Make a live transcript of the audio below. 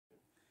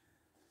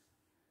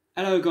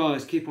Hello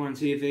guys, Keep On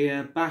TV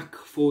here, back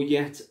for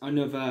yet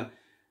another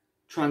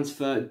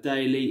transfer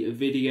daily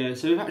video.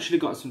 So we've actually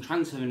got some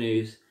transfer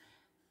news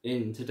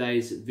in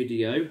today's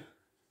video,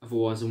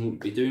 otherwise I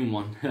wouldn't be doing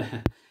one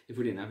if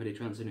we didn't have any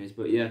transfer news.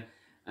 But yeah,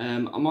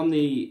 I'm on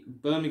the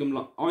Birmingham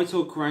lot.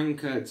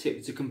 KARANKA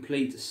tipped to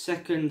complete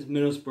second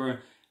Middlesbrough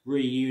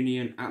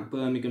reunion at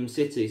Birmingham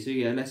City. So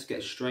yeah, let's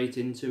get straight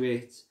into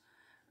it.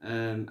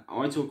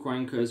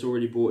 KARANKA has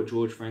already brought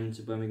George Friend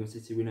to Birmingham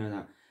City, we know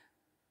that.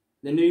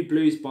 The new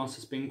Blues boss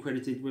has been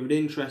credited with an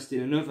interest in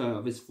another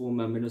of his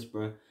former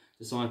Middlesbrough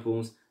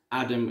disciples,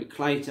 Adam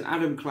Clayton.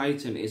 Adam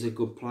Clayton is a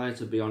good player,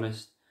 to be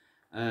honest.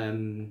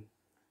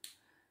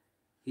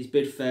 He's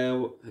bid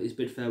farewell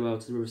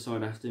to the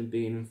Riverside after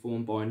being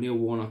informed by Neil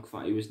Warnock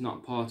that he was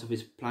not part of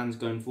his plans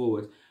going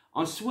forward.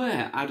 I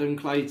swear Adam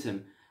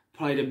Clayton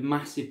played a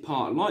massive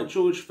part, like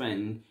George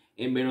Friend,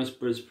 in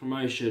Middlesbrough's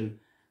promotion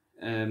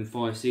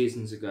 5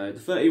 seasons ago. The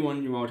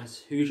 31-year-old has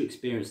huge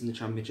experience in the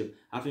Championship,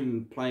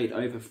 having played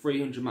over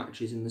 300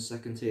 matches in the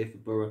second tier for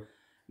Borough,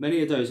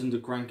 many of those under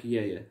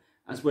KARANKA,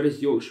 as well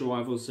as Yorkshire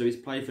rivals, so he's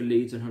played for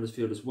Leeds and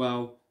Huddersfield as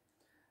well.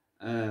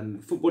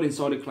 Football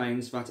Insider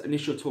claims that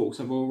initial talks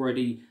have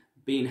already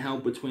been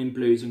held between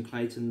Blues and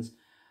Clayton's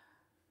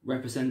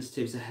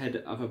representatives ahead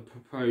of a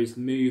proposed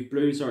move.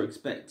 Blues are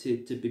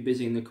expected to be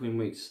busy in the coming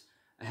weeks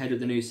ahead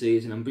of the new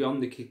season and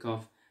beyond the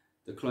kick-off,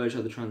 the closure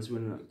of the transfer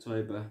in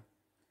October.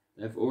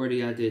 They've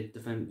already added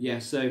defence. Yeah,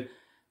 so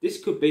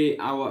this could be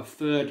our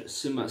third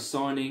summer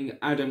signing.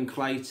 Adam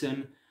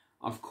Clayton,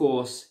 of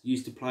course,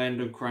 used to play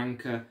under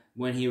KARANKA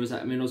when he was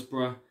at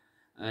Middlesbrough.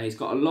 He's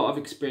got a lot of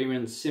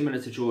experience, similar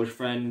to George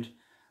Friend,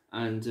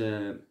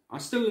 and I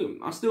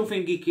still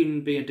think he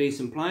can be a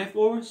decent player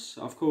for us.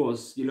 Of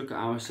course, you look at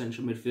our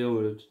central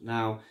midfield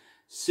now.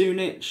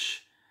 Sunic,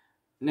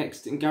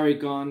 next, and Gary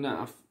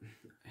Garner.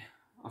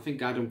 I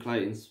think Adam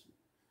Clayton's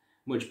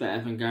much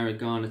better than Gary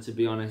Garner, to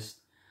be honest.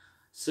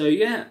 So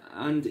yeah,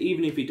 and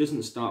even if he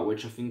doesn't start,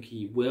 which I think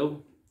he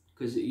will,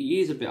 because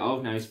he is a bit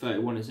old now, he's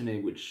 31, isn't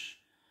he? Which,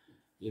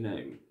 you know,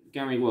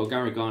 Gary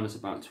Garner's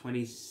about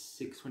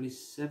 26,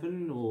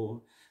 27,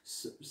 or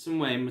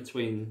somewhere in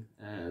between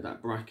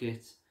that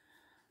bracket.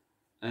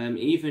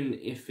 Even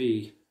if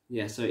he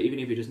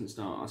doesn't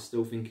start, I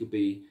still think he'll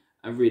be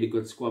a really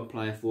good squad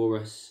player for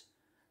us.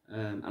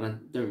 And I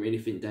don't really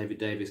think David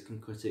Davies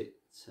can cut it.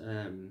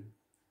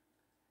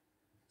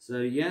 So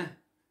yeah.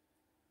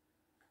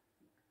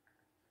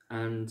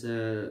 And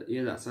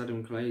yeah, that's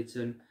Adam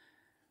Clayton.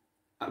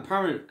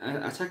 Apparent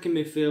attacking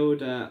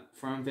midfielder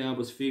Fran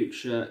Vialba's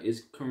future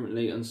is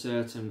currently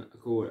uncertain,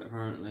 according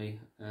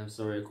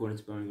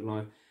to Birmingham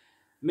Live.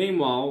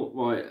 Meanwhile,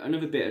 right,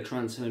 another bit of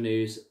transfer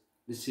news.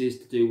 This is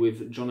to do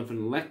with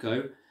Jonathan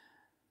Lecco.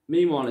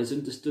 Meanwhile, it's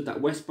understood that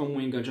West Brom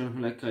winger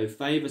Jonathan Lecco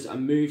favours a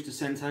move to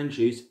St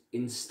Andrews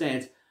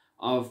instead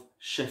of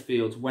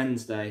Sheffield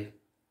Wednesday.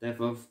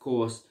 They've, of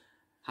course,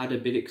 had a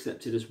bid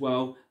accepted as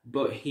well,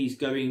 but he's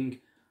going...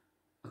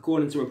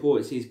 According to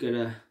reports, he's going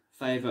to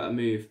favour a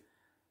move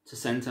to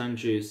St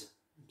Andrews.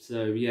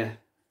 So, yeah,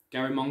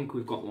 Gary Monk,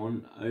 we've got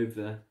one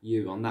over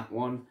you on that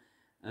one.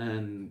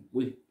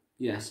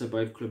 So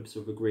both clubs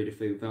have agreed to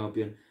fee with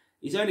Albion.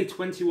 He's only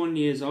 21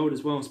 years old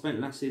as well, spent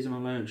last season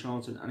on loan at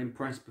Charlton and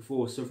impressed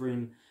before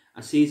suffering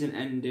a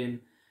season-ending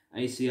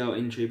ACL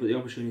injury, but the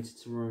opportunity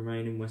to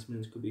remain in West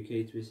Midlands could be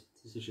key to his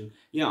decision.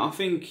 Yeah, I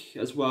think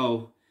as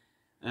well,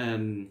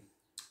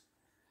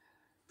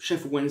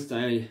 Sheffield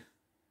Wednesday...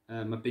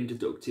 I've been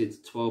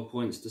deducted 12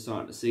 points to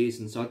start the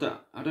season, so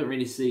I don't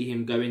really see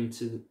him going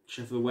to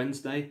Sheffield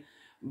Wednesday.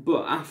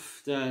 But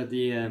after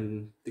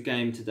the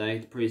game today,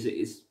 the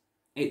pre-season,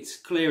 it's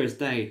clear as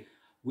day.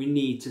 We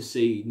need to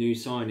see new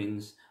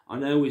signings. I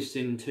know we've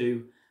seen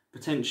 2,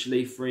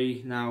 potentially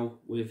 3 now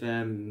with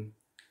Jonathan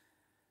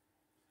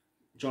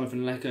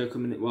Lecco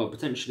coming in. Well,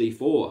 potentially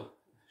 4,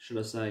 should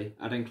I say?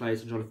 Adam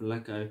Clayton, Jonathan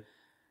Lecco,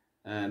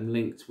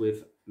 linked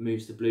with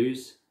moves to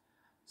Blues.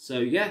 So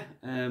yeah,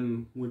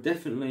 we're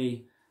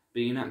definitely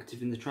being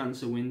active in the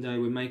transfer window.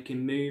 We're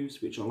making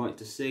moves, which I like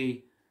to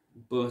see,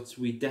 but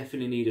we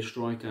definitely need a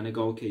striker and a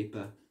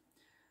goalkeeper.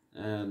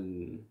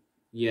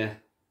 Yeah,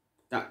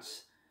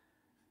 that's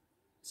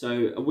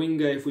so a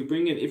winger. If we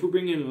bring in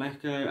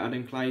Lecco,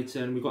 Adam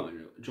Clayton, we've got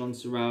John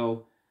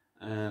Sorrell,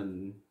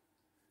 and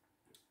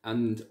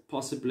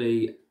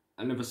possibly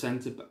another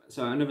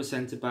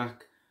centre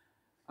back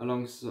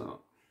alongside.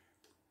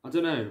 I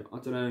don't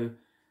know.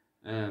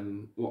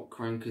 What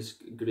KARANKA's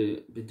going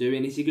to be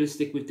doing. Is he going to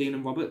stick with Dean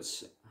and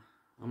Roberts?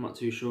 I'm not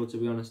too sure, to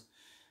be honest.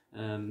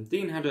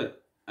 Dean had an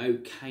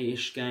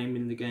okay-ish game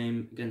in the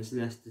game against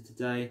Leicester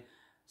today.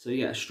 So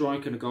yeah, a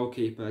striker and a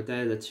goalkeeper,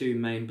 they're the 2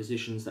 main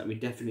positions that we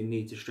definitely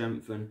need to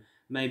strengthen.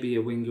 Maybe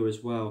a winger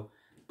as well.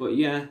 But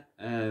yeah,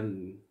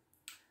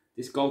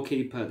 this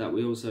goalkeeper that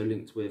we also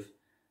linked with,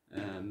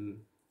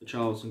 the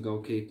Charlton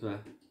goalkeeper,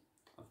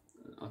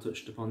 I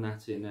touched upon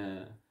that in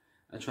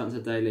a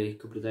Transfer Daily a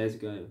couple of days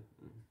ago.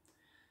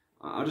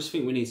 I just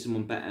think we need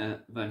someone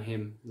better than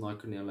him,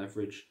 like Neil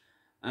Leverage.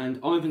 And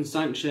Ivan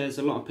Sanchez,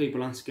 a lot of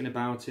people asking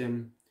about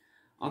him.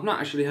 I've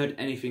not actually heard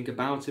anything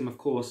about him. Of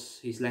course,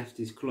 he's left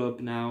his club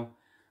now.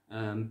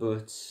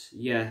 But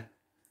yeah,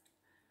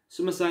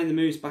 some are saying the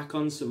move's back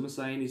on, some are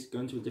saying he's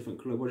going to a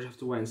different club. We'll just have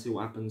to wait and see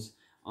what happens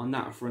on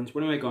that front.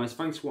 But anyway, guys,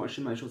 thanks for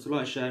watching. Make sure to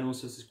like, share, and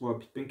also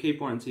subscribe. It's been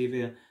Keep Right on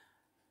TV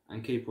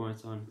and Keep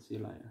Right on. See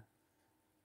you later.